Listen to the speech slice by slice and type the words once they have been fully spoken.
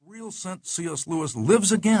sent C.S. Lewis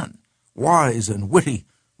lives again, wise and witty,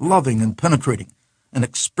 loving and penetrating, an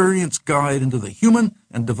experienced guide into the human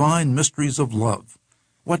and divine mysteries of love.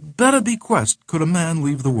 What better bequest could a man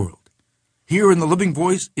leave the world? Here in the living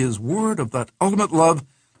voice is word of that ultimate love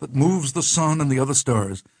that moves the sun and the other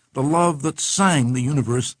stars, the love that sang the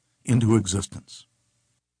universe into existence.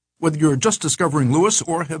 Whether you're just discovering Lewis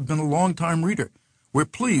or have been a long-time reader, we're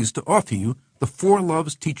pleased to offer you the Four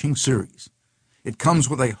Loves teaching series. It comes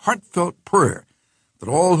with a heartfelt prayer that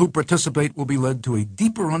all who participate will be led to a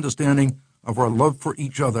deeper understanding of our love for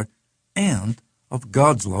each other and of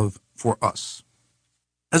God's love for us.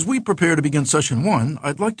 As we prepare to begin Session 1,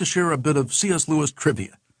 I'd like to share a bit of C.S. Lewis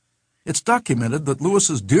trivia. It's documented that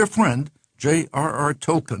Lewis's dear friend, J.R.R.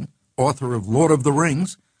 Tolkien, author of Lord of the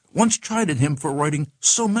Rings, once chided him for writing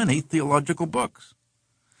so many theological books.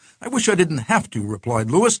 "I wish I didn't have to," replied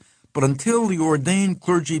Lewis, "but until the ordained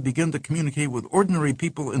clergy begin to communicate with ordinary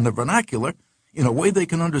people in the vernacular, in a way they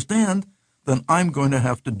can understand, then I'm going to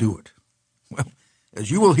have to do it." Well, as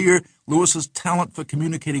you will hear, Lewis's talent for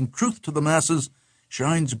communicating truth to the masses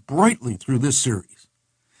shines brightly through this series.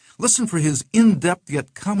 Listen for his in-depth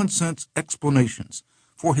yet common-sense explanations,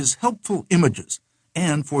 for his helpful images,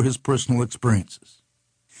 and for his personal experiences.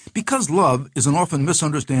 Because love is an often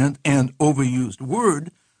misunderstood and overused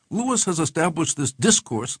word, Lewis has established this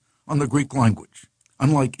discourse on the Greek language.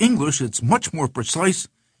 Unlike English, it's much more precise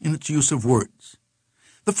in its use of words.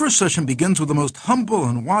 The first session begins with the most humble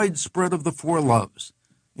and widespread of the four loves.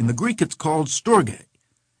 In the Greek, it's called storge,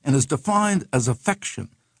 and is defined as affection,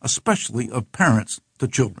 especially of parents to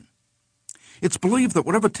children. It's believed that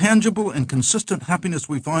whatever tangible and consistent happiness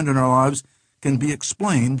we find in our lives can be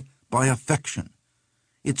explained by affection.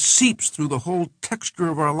 It seeps through the whole texture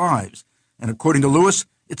of our lives, and according to Lewis,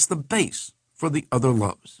 it's the base for the other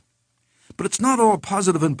loves. But it's not all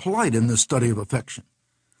positive and polite in this study of affection.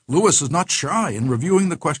 Lewis is not shy in reviewing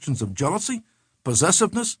the questions of jealousy,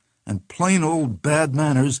 possessiveness, and plain old bad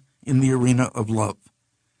manners in the arena of love.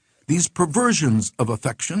 These perversions of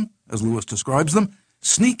affection, as Lewis describes them,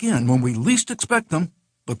 sneak in when we least expect them,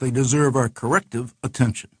 but they deserve our corrective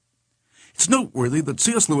attention. It's noteworthy that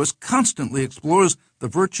C.S. Lewis constantly explores the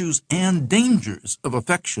virtues and dangers of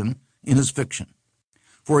affection in his fiction.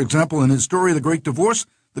 For example, in his story The Great Divorce,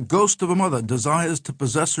 the ghost of a mother desires to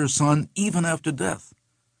possess her son even after death.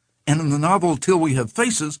 And in the novel Till We Have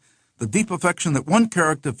Faces, the deep affection that one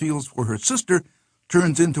character feels for her sister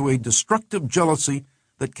turns into a destructive jealousy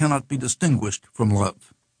that cannot be distinguished from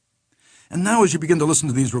love. And now, as you begin to listen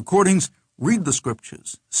to these recordings, read the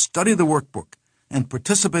scriptures, study the workbook, and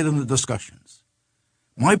participate in the discussions.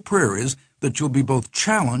 My prayer is that you'll be both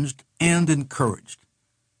challenged and encouraged.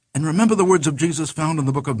 And remember the words of Jesus found in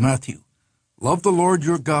the book of Matthew. Love the Lord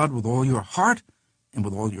your God with all your heart, and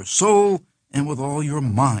with all your soul, and with all your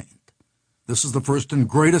mind. This is the first and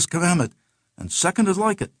greatest commandment, and second is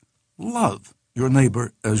like it. Love your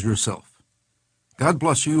neighbor as yourself. God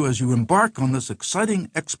bless you as you embark on this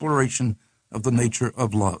exciting exploration of the nature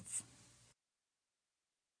of love.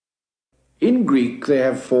 In Greek, they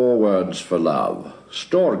have four words for love.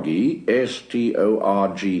 Storge,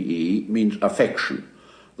 S-T-O-R-G-E, means affection,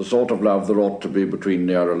 the sort of love there ought to be between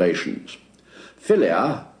near relations.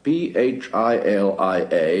 Philia, P-H-I-L-I-A,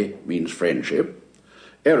 means friendship.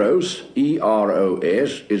 Eros,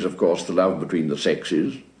 E-R-O-S, is of course the love between the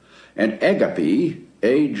sexes. And agape,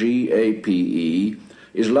 A-G-A-P-E,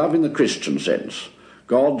 is love in the Christian sense,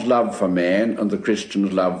 God's love for man and the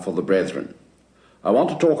Christian's love for the brethren. I want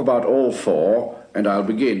to talk about all four, and I'll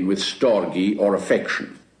begin with storge, or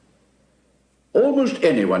affection. Almost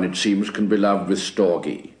anyone, it seems, can be loved with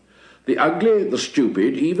storge. The ugly, the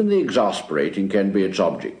stupid, even the exasperating can be its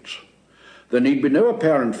objects. There need be no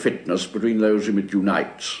apparent fitness between those whom it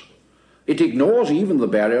unites. It ignores even the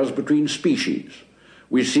barriers between species.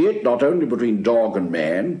 We see it not only between dog and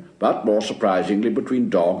man, but, more surprisingly, between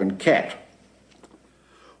dog and cat.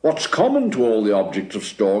 What's common to all the objects of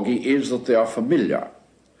storge is that they are familiar.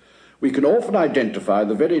 We can often identify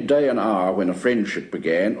the very day and hour when a friendship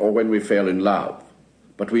began or when we fell in love.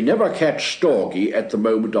 But we never catch storge at the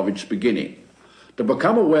moment of its beginning. To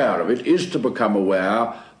become aware of it is to become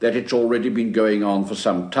aware that it's already been going on for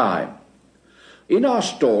some time. In our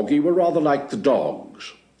storge, we're rather like the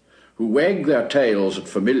dogs, who wag their tails at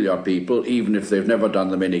familiar people even if they've never done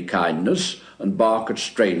them any kindness, and bark at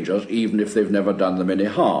strangers even if they've never done them any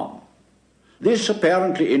harm. This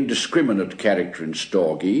apparently indiscriminate character in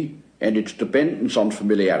storge, and its dependence on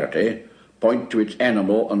familiarity, point to its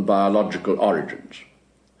animal and biological origins.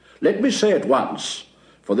 Let me say at once,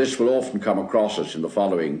 for this will often come across us in the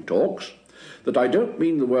following talks, that I don't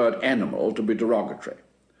mean the word animal to be derogatory.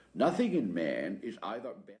 Nothing in man is either better